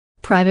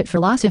Private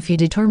philosophy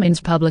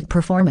determines public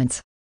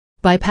performance.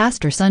 By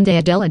Pastor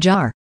Sunday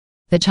Adelaja.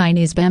 The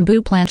Chinese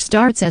bamboo plant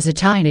starts as a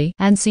tiny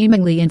and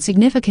seemingly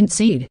insignificant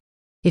seed.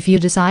 If you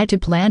decide to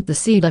plant the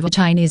seed of a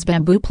Chinese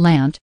bamboo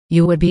plant,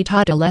 you would be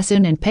taught a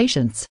lesson in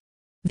patience.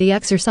 The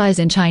exercise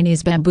in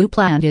Chinese bamboo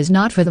plant is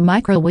not for the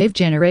microwave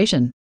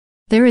generation.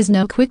 There is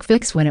no quick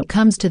fix when it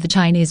comes to the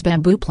Chinese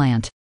bamboo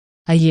plant.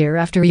 A year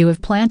after you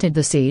have planted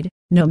the seed,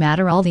 no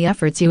matter all the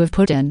efforts you have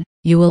put in,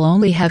 you will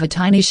only have a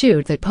tiny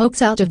shoot that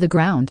pokes out of the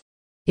ground.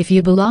 If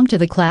you belong to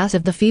the class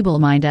of the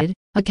feeble-minded,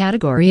 a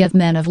category of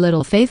men of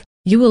little faith,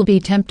 you will be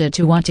tempted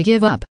to want to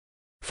give up.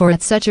 For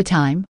at such a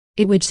time,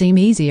 it would seem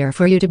easier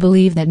for you to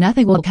believe that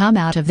nothing will come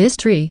out of this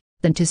tree,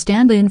 than to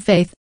stand in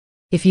faith.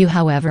 If you,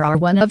 however, are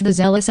one of the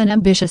zealous and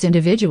ambitious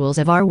individuals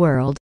of our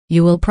world,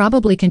 you will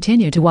probably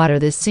continue to water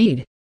this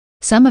seed.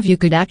 Some of you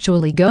could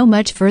actually go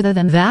much further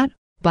than that,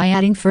 by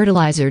adding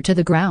fertilizer to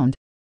the ground.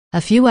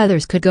 A few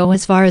others could go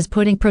as far as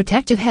putting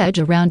protective hedge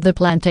around the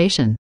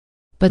plantation.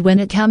 But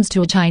when it comes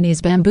to a Chinese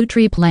bamboo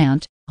tree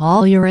plant,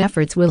 all your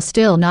efforts will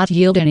still not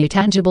yield any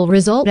tangible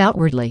result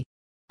outwardly.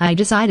 I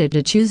decided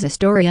to choose the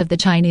story of the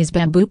Chinese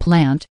bamboo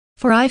plant,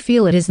 for I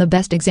feel it is the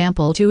best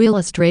example to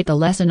illustrate the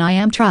lesson I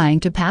am trying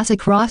to pass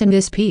across in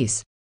this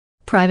piece.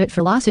 Private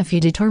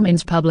philosophy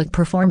determines public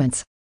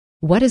performance.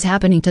 What is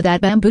happening to that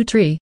bamboo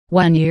tree,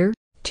 1 year,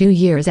 2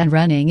 years and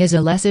running, is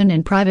a lesson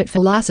in private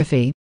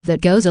philosophy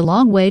that goes a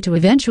long way to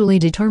eventually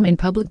determine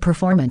public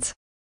performance.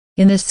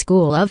 In this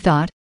school of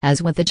thought, as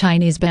with the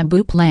Chinese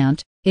bamboo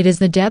plant, it is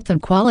the depth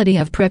and quality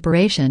of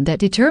preparation that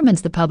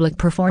determines the public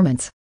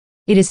performance.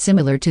 It is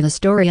similar to the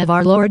story of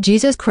our Lord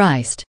Jesus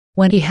Christ,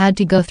 when he had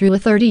to go through a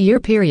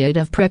 30-year period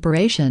of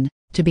preparation,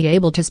 to be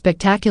able to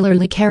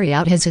spectacularly carry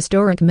out his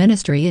historic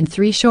ministry in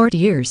 3 short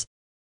years.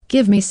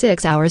 Give me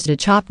 6 hours to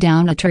chop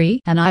down a tree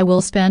and I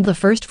will spend the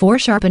first 4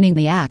 sharpening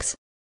the axe.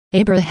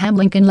 Abraham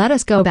Lincoln. Let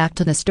us go back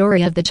to the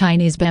story of the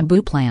Chinese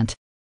bamboo plant.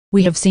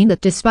 We have seen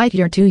that despite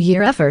your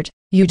 2-year effort,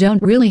 you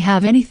don't really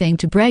have anything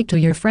to brag to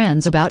your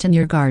friends about in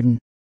your garden.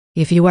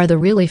 If you are the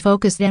really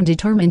focused and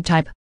determined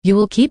type, you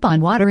will keep on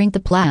watering the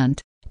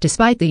plant,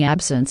 despite the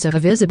absence of a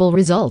visible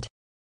result.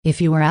 If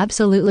you are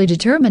absolutely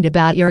determined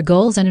about your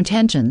goals and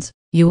intentions,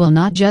 you will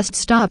not just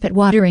stop at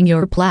watering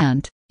your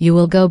plant, you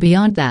will go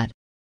beyond that.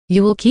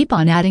 You will keep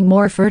on adding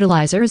more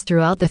fertilizers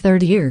throughout the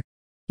 3rd year.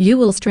 You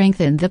will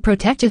strengthen the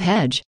protective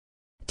hedge.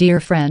 Dear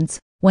friends,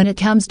 when it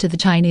comes to the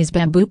Chinese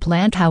bamboo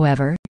plant,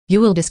 however, you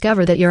will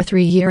discover that your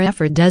 3-year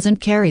effort doesn't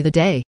carry the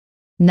day.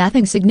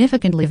 Nothing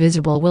significantly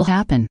visible will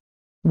happen.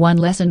 One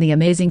lesson the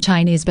amazing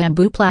Chinese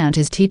bamboo plant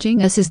is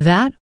teaching us is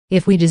that,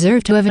 if we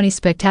deserve to have any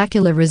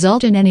spectacular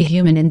result in any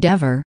human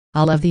endeavor,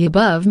 all of the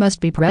above must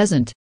be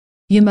present.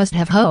 You must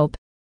have hope.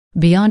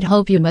 Beyond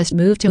hope you must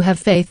move to have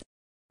faith.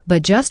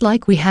 But just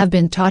like we have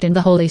been taught in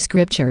the Holy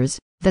Scriptures,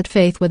 that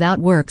faith without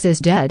works is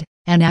dead,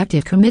 an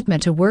active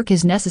commitment to work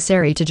is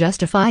necessary to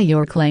justify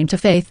your claim to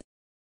faith.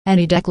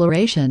 Any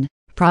declaration,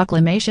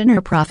 proclamation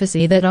or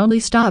prophecy that only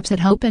stops at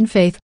hope and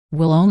faith,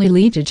 will only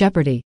lead to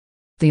jeopardy.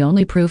 The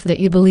only proof that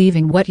you believe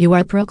in what you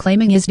are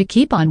proclaiming is to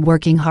keep on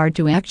working hard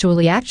to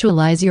actually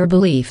actualize your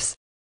beliefs.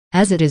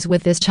 As it is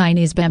with this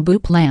Chinese bamboo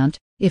plant,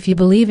 if you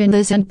believe in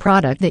this end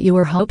product that you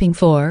are hoping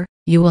for,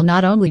 you will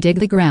not only dig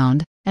the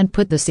ground and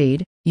put the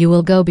seed, you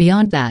will go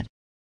beyond that.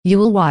 You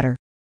will water.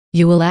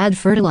 You will add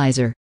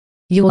fertilizer.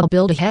 You will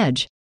build a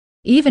hedge.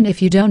 Even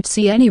if you don't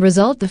see any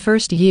result the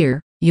first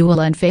year, you will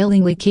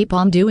unfailingly keep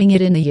on doing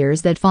it in the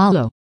years that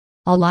follow.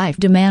 All life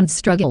demands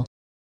struggle.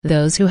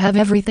 Those who have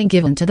everything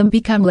given to them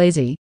become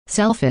lazy,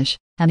 selfish,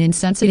 and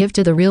insensitive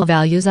to the real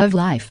values of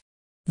life.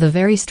 The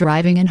very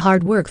striving and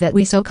hard work that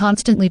we so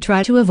constantly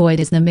try to avoid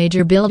is the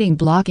major building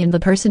block in the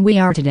person we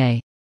are today.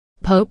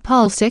 Pope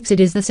Paul VI. It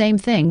is the same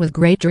thing with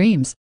great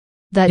dreams.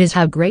 That is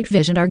how great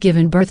vision are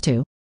given birth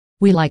to.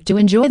 We like to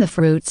enjoy the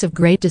fruits of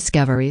great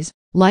discoveries,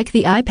 like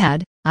the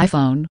iPad,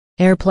 iPhone,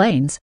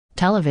 airplanes,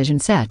 television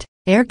set,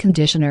 air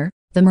conditioner,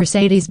 the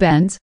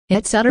Mercedes-Benz,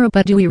 etc.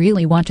 But do we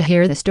really want to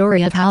hear the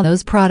story of how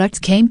those products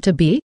came to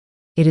be?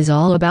 It is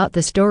all about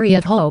the story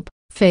of hope,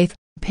 faith,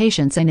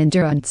 patience and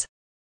endurance.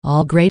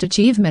 All great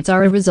achievements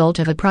are a result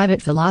of a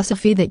private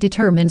philosophy that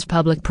determines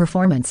public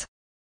performance.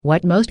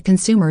 What most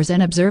consumers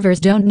and observers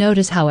don't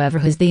notice, however,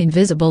 is the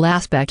invisible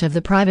aspect of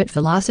the private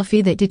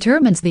philosophy that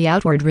determines the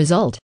outward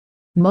result.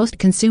 Most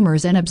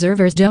consumers and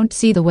observers don't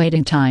see the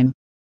waiting time.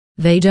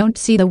 They don't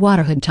see the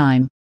waterhood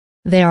time.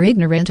 They are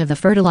ignorant of the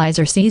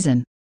fertilizer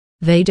season.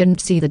 They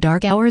didn't see the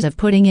dark hours of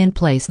putting in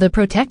place the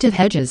protective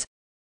hedges.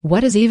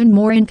 What is even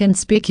more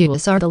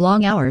inconspicuous are the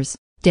long hours,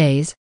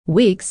 days,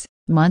 weeks,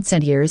 months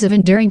and years of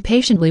enduring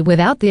patiently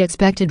without the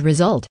expected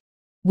result.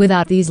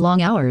 Without these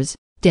long hours,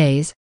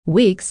 days,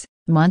 weeks,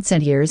 months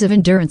and years of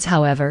endurance,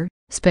 however,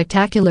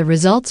 spectacular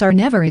results are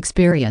never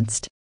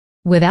experienced.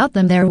 Without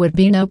them there would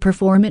be no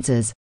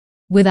performances.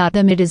 Without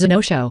them it is a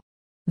no-show.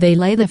 They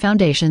lay the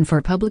foundation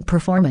for public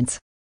performance.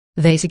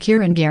 They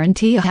secure and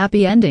guarantee a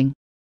happy ending.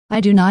 I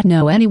do not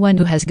know anyone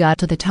who has got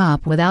to the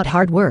top without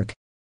hard work.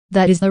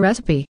 That is the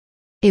recipe.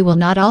 It will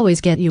not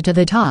always get you to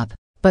the top,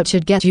 but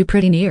should get you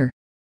pretty near.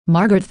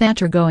 Margaret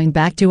Thatcher. Going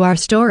back to our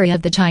story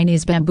of the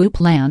Chinese bamboo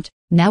plant,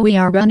 now we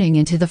are running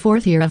into the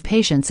 4th year of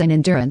patience and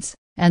endurance,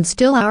 and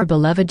still our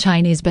beloved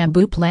Chinese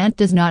bamboo plant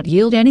does not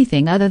yield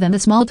anything other than the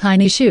small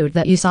tiny shoot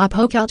that you saw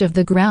poke out of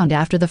the ground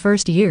after the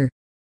first year.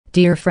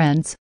 Dear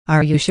friends,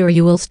 are you sure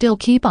you will still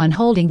keep on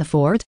holding the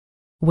fort?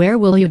 Where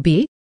will you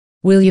be?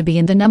 Will you be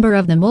in the number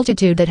of the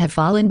multitude that have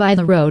fallen by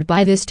the road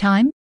by this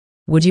time?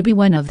 Would you be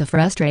one of the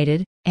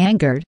frustrated,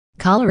 angered,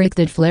 choleric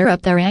that flare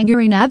up their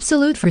anger in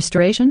absolute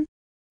frustration?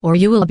 Or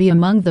you will be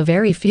among the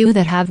very few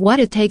that have what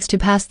it takes to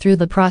pass through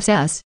the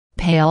process,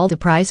 pay all the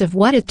price of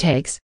what it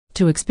takes,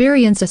 to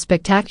experience a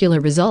spectacular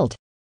result.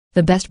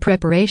 The best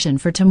preparation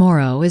for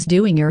tomorrow is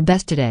doing your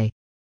best today.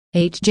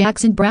 H.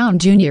 Jackson Brown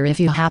Jr. If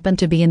you happen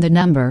to be in the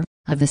number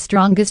of the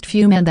strongest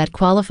few men that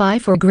qualify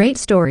for great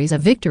stories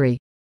of victory,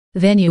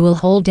 then you will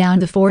hold down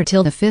the fort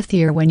till the 5th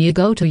year when you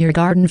go to your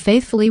garden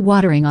faithfully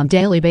watering on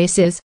daily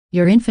basis,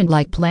 your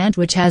infant-like plant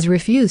which has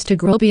refused to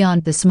grow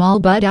beyond the small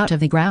bud out of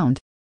the ground.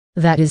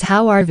 That is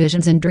how our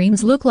visions and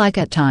dreams look like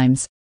at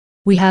times.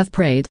 We have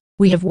prayed,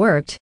 we have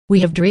worked,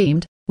 we have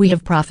dreamed, we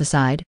have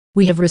prophesied,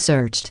 we have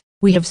researched,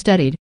 we have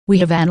studied, we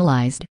have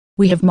analyzed,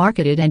 we have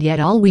marketed, and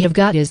yet all we have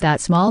got is that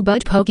small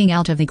bud poking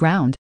out of the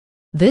ground.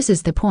 This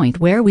is the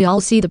point where we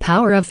all see the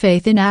power of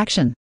faith in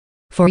action.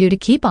 For you to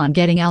keep on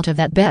getting out of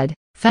that bed,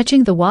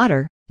 fetching the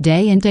water,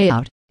 day in day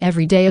out,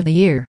 every day of the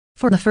year,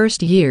 for the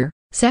 1st year,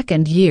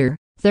 2nd year,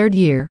 3rd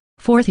year,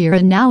 4th year,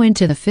 and now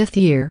into the 5th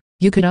year,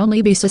 you could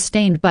only be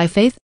sustained by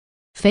faith.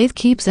 Faith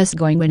keeps us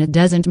going when it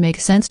doesn't make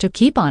sense to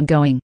keep on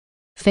going.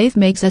 Faith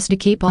makes us to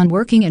keep on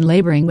working and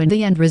laboring when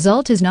the end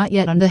result is not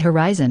yet on the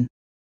horizon.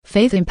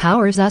 Faith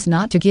empowers us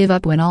not to give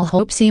up when all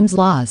hope seems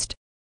lost.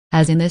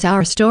 As in this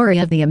our story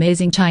of the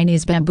amazing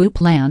Chinese bamboo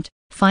plant,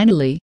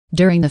 finally,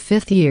 during the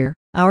 5th year,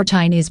 our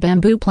Chinese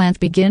bamboo plant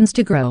begins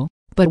to grow,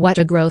 but what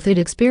a growth it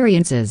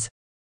experiences!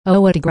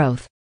 Oh, what a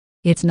growth!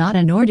 It's not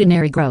an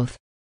ordinary growth.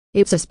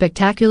 It's a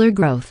spectacular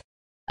growth.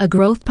 A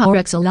growth par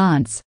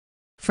excellence.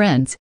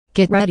 Friends,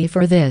 get ready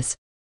for this.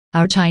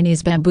 Our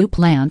Chinese bamboo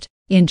plant,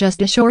 in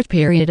just a short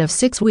period of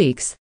 6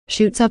 weeks,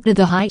 shoots up to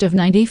the height of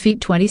 90 feet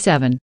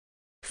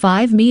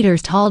 27.5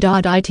 meters tall.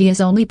 It is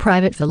only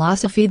private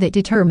philosophy that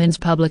determines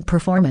public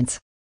performance.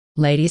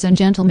 Ladies and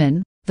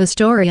gentlemen, the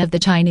story of the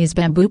Chinese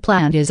bamboo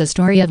plant is a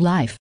story of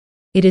life.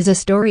 It is a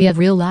story of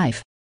real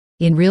life.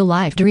 In real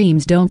life,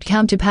 dreams don't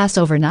come to pass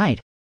overnight.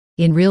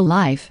 In real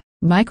life,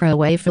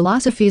 microwave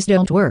philosophies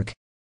don't work.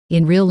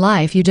 In real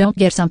life, you don't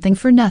get something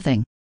for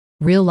nothing.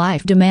 Real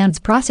life demands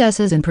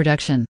processes and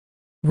production.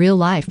 Real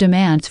life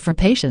demands for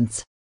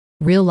patience.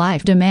 Real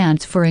life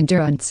demands for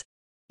endurance.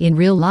 In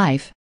real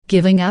life,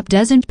 giving up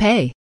doesn't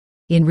pay.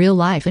 In real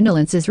life,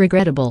 indolence is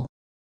regrettable.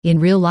 In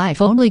real life,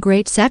 only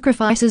great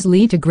sacrifices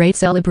lead to great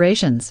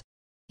celebrations.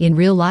 In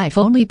real life,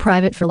 only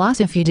private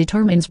philosophy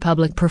determines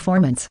public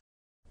performance.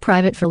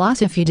 Private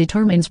philosophy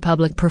determines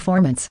public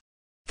performance.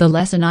 The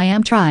lesson I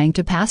am trying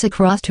to pass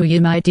across to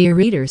you, my dear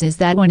readers, is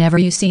that whenever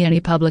you see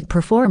any public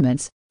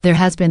performance, there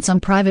has been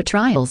some private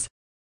trials.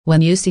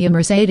 When you see a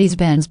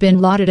Mercedes-Benz been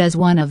lauded as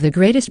one of the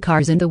greatest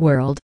cars in the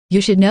world,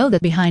 you should know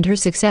that behind her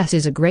success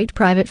is a great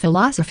private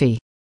philosophy.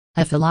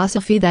 A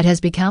philosophy that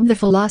has become the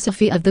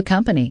philosophy of the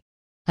company.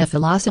 A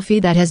philosophy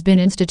that has been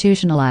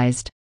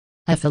institutionalized.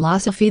 A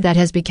philosophy that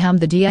has become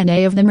the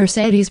DNA of the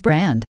Mercedes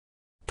brand.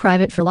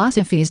 Private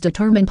philosophies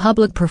determine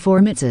public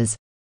performances.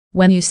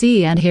 When you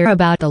see and hear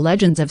about the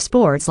legends of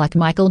sports like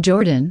Michael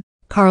Jordan,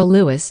 Carl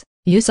Lewis,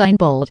 Usain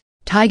Bolt,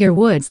 Tiger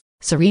Woods,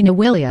 Serena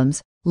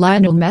Williams,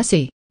 Lionel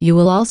Messi, you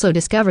will also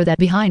discover that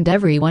behind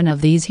every one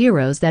of these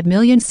heroes that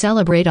millions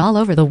celebrate all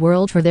over the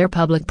world for their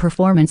public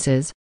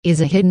performances,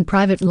 is a hidden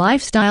private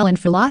lifestyle and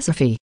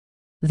philosophy.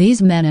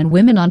 These men and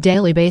women on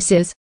daily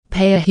basis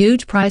pay a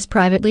huge price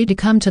privately to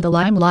come to the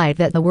limelight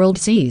that the world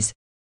sees.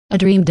 A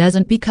dream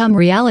doesn't become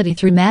reality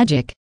through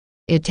magic.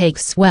 It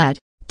takes sweat,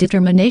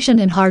 determination,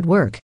 and hard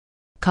work.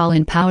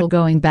 Colin Powell.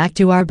 Going back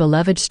to our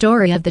beloved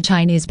story of the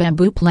Chinese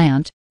bamboo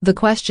plant, the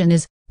question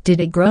is, did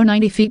it grow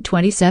 90 feet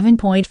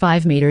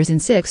 27.5 meters in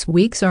 6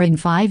 weeks or in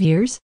 5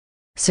 years?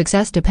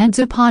 Success depends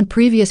upon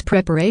previous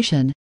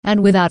preparation,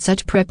 and without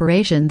such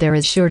preparation there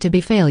is sure to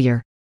be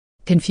failure.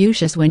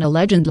 Confucius. When a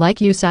legend like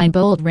Usain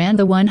Bolt ran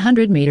the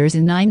 100 meters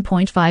in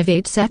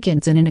 9.58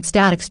 seconds in an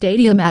ecstatic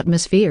stadium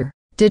atmosphere,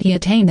 did he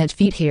attain that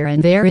feat here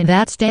and there in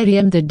that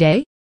stadium that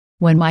day?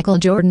 When Michael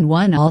Jordan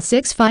won all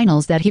 6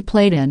 finals that he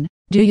played in,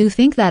 do you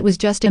think that was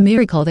just a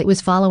miracle that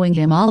was following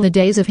him all the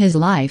days of his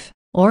life,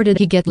 or did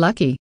he get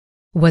lucky?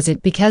 Was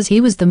it because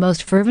he was the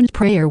most fervent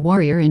prayer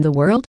warrior in the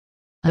world?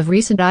 Of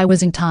recent I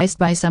was enticed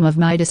by some of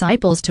my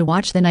disciples to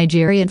watch the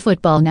Nigerian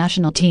football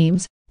national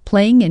teams,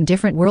 playing in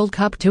different World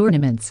Cup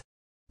tournaments.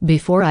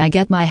 Before I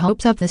get my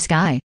hopes up the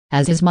sky,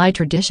 as is my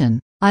tradition,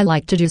 I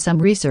like to do some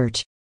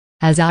research.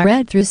 As I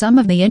read through some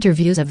of the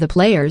interviews of the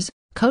players,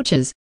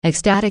 coaches,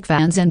 ecstatic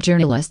fans and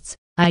journalists,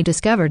 I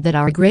discovered that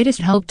our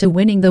greatest hope to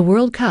winning the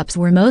World Cups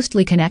were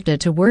mostly connected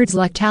to words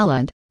like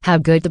talent, how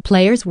good the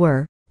players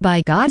were,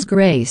 by God's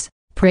grace,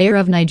 prayer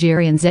of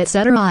Nigerians,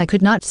 etc. I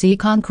could not see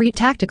concrete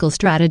tactical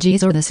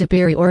strategies or the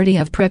superiority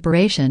of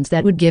preparations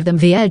that would give them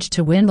the edge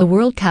to win the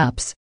World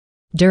Cups.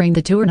 During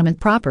the tournament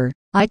proper,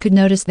 I could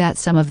notice that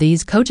some of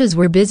these coaches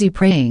were busy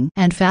praying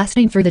and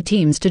fasting for the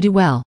teams to do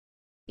well.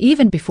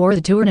 Even before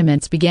the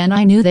tournaments began,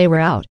 I knew they were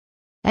out.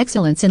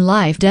 Excellence in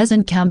life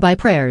doesn't come by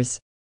prayers.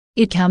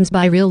 It comes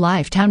by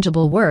real-life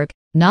tangible work,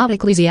 not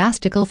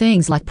ecclesiastical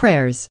things like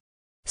prayers.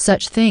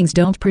 Such things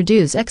don't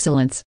produce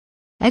excellence.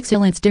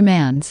 Excellence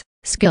demands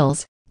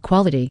skills,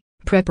 quality,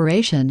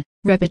 preparation,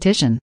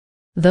 repetition.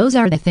 Those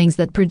are the things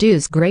that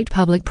produce great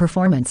public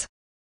performance.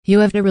 You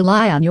have to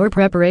rely on your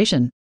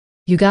preparation.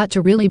 You got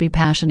to really be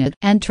passionate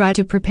and try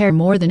to prepare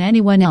more than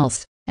anyone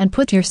else, and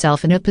put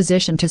yourself in a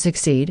position to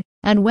succeed,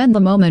 and when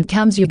the moment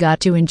comes you got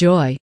to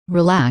enjoy,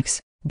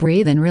 relax,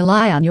 breathe and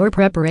rely on your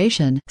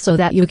preparation so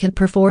that you can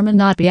perform and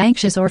not be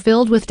anxious or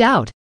filled with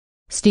doubt.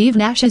 Steve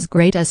Nash, as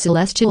great as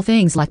celestial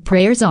things like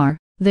prayers are,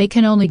 they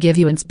can only give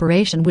you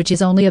inspiration, which is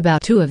only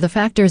about 2 of the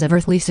factors of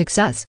earthly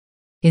success.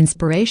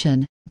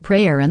 Inspiration,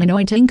 prayer and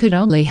anointing could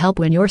only help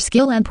when your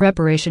skill and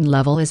preparation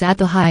level is at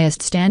the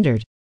highest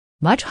standard.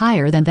 Much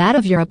higher than that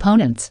of your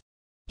opponents.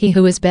 He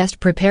who is best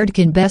prepared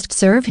can best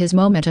serve his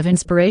moment of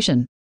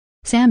inspiration.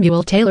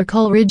 Samuel Taylor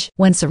Coleridge.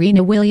 When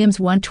Serena Williams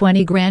won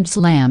 20 Grand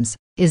Slams,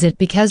 is it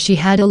because she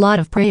had a lot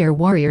of prayer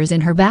warriors in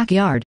her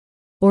backyard?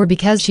 Or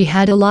because she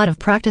had a lot of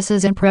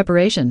practices and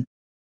preparation?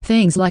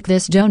 Things like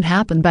this don't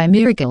happen by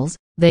miracles,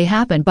 they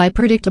happen by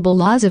predictable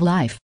laws of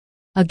life.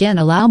 Again,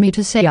 allow me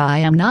to say I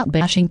am not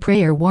bashing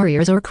prayer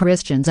warriors or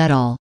Christians at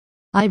all.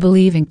 I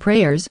believe in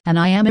prayers and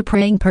I am a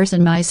praying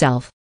person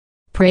myself.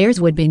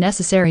 Prayers would be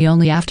necessary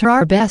only after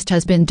our best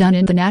has been done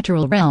in the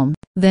natural realm,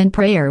 then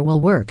prayer will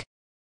work.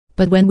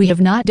 But when we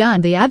have not done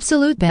the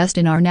absolute best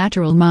in our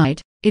natural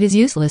might, it is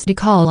useless to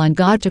call on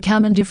God to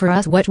come and do for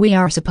us what we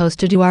are supposed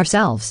to do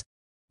ourselves.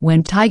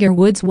 When Tiger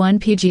Woods won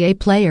PGA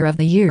Player of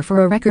the Year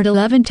for a record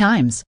 11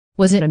 times,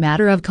 was it a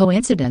matter of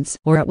coincidence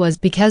or it was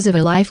because of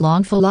a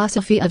lifelong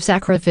philosophy of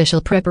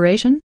sacrificial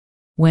preparation?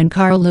 When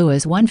Carl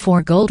Lewis won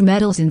 4 gold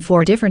medals in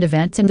 4 different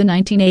events in the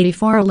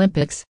 1984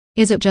 Olympics,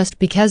 is it just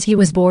because he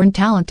was born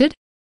talented?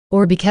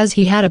 Or because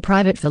he had a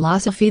private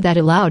philosophy that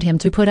allowed him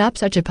to put up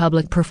such a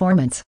public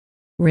performance?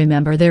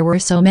 Remember, there were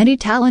so many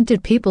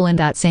talented people in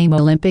that same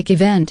Olympic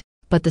event,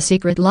 but the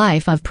secret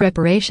life of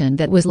preparation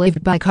that was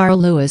lived by Carl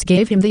Lewis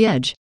gave him the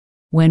edge.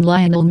 When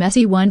Lionel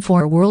Messi won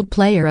 4 World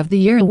Player of the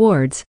Year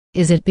awards,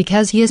 is it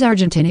because he is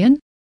Argentinian?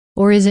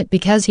 Or is it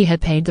because he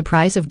had paid the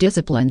price of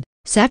discipline,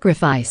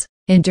 sacrifice,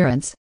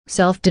 endurance,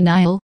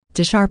 self-denial,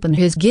 to sharpen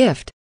his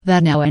gift,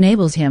 that now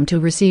enables him to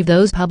receive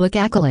those public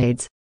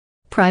accolades?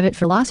 Private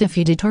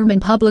philosophy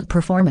determines public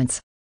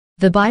performance.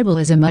 The Bible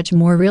is a much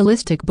more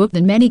realistic book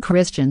than many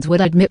Christians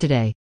would admit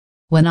today.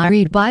 When I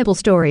read Bible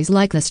stories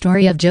like the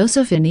story of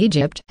Joseph in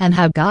Egypt and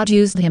how God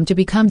used him to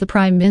become the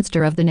prime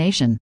minister of the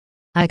nation,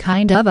 I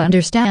kind of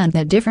understand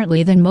that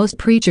differently than most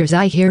preachers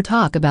I hear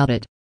talk about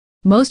it.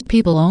 Most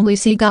people only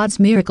see God's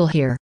miracle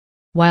here.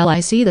 While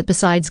I see that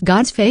besides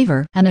God's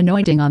favor and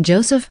anointing on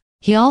Joseph,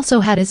 he also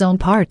had his own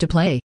part to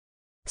play.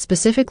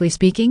 Specifically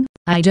speaking,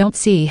 I don't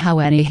see how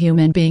any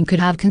human being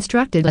could have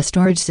constructed a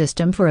storage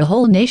system for a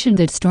whole nation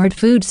that stored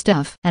food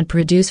stuff and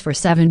produced for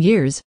 7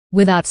 years,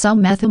 without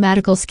some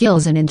mathematical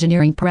skills and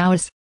engineering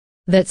prowess.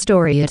 That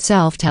story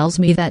itself tells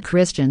me that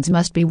Christians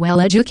must be well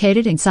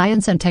educated in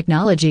science and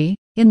technology,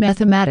 in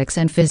mathematics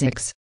and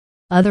physics.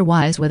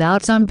 Otherwise,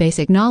 without some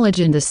basic knowledge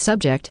in this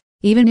subject,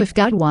 even if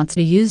God wants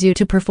to use you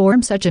to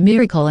perform such a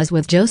miracle as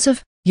with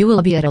Joseph, you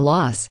will be at a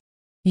loss.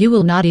 You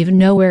will not even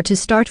know where to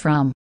start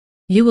from.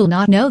 You will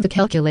not know the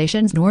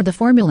calculations nor the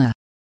formula.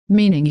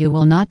 Meaning you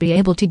will not be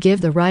able to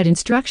give the right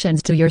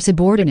instructions to your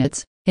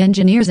subordinates,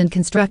 engineers and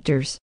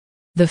constructors.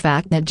 The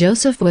fact that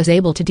Joseph was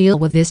able to deal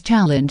with this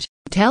challenge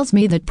tells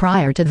me that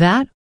prior to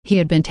that, he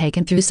had been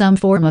taken through some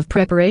form of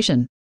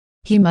preparation.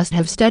 He must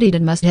have studied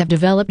and must have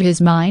developed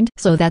his mind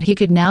so that he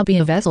could now be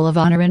a vessel of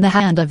honor in the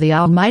hand of the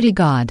Almighty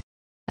God.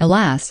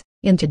 Alas,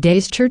 in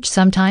today's church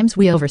sometimes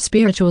we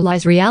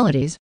over-spiritualize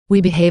realities, we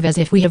behave as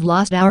if we have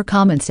lost our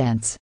common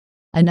sense.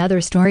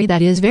 Another story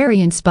that is very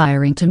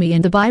inspiring to me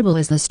in the Bible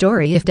is the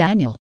story of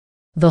Daniel.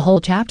 The whole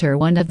chapter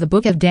 1 of the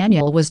book of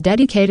Daniel was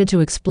dedicated to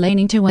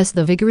explaining to us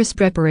the vigorous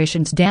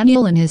preparations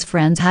Daniel and his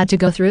friends had to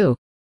go through.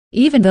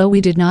 Even though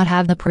we did not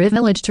have the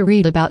privilege to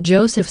read about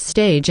Joseph's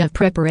stage of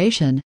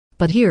preparation,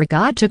 but here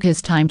God took his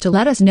time to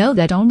let us know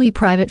that only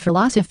private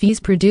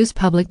philosophies produce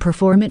public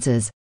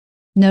performances.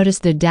 Notice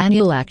that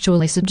Daniel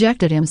actually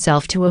subjected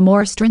himself to a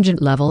more stringent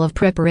level of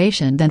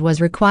preparation than was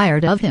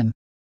required of him.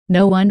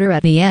 No wonder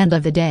at the end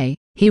of the day,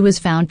 he was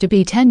found to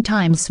be 10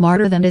 times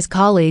smarter than his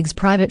colleagues.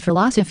 Private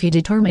philosophy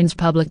determines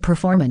public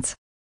performance.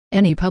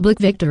 Any public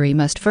victory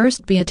must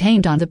first be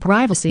attained on the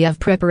privacy of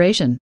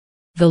preparation.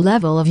 The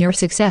level of your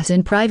success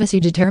in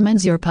privacy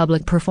determines your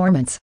public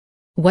performance.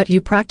 What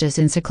you practice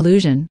in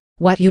seclusion,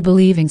 what you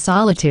believe in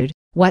solitude,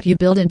 what you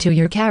build into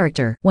your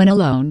character when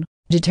alone,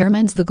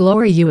 determines the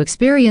glory you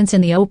experience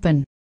in the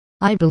open.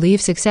 I believe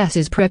success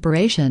is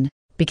preparation,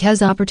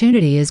 Because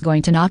opportunity is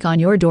going to knock on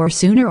your door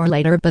sooner or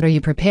later, but are you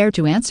prepared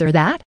to answer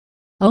that?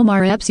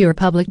 Omar Epps, your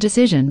public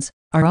decisions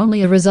are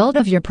only a result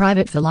of your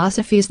private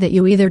philosophies that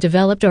you either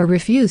developed or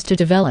refused to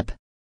develop.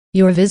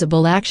 Your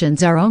visible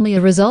actions are only a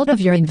result of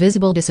your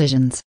invisible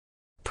decisions.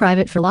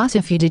 Private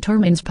philosophy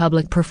determines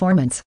public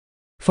performance.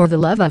 For the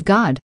Love of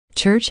God,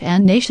 Church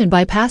and Nation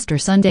by Pastor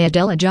Sunday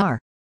Adelaja.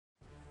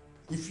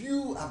 If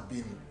you have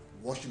been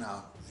watching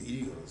our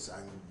videos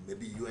and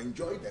maybe you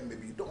enjoy them,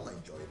 maybe you don't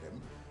enjoy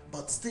them,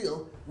 but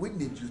still, we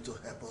need you to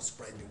help us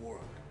spread the word.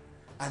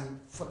 And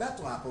for that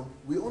to happen,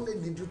 we only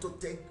need you to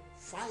take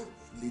 5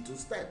 little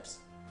steps.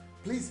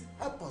 Please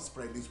help us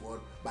spread this word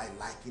by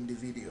liking the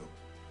video.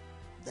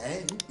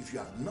 Then, if you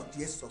have not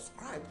yet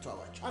subscribed to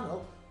our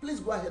channel,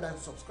 please go ahead and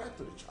subscribe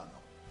to the channel.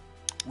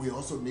 We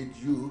also need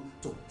you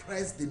to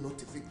press the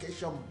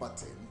notification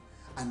button,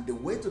 and the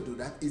way to do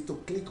that is to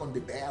click on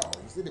the bell.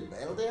 You see the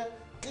bell there?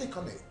 Click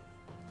on it.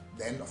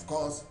 Then, of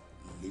course,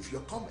 leave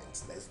your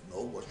comments. Let's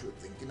know what you're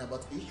thinking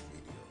about each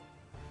video.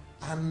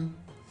 And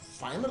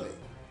finally,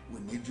 we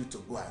need you to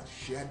go and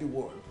share the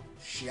word.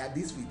 Share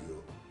this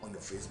video on your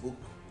Facebook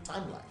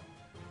timeline,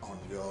 on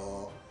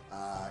your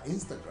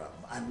Instagram,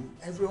 and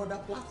every other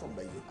platform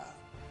that you have.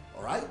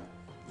 All right?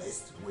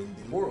 Let's win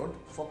the world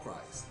for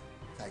Christ.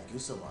 Thank you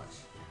so much.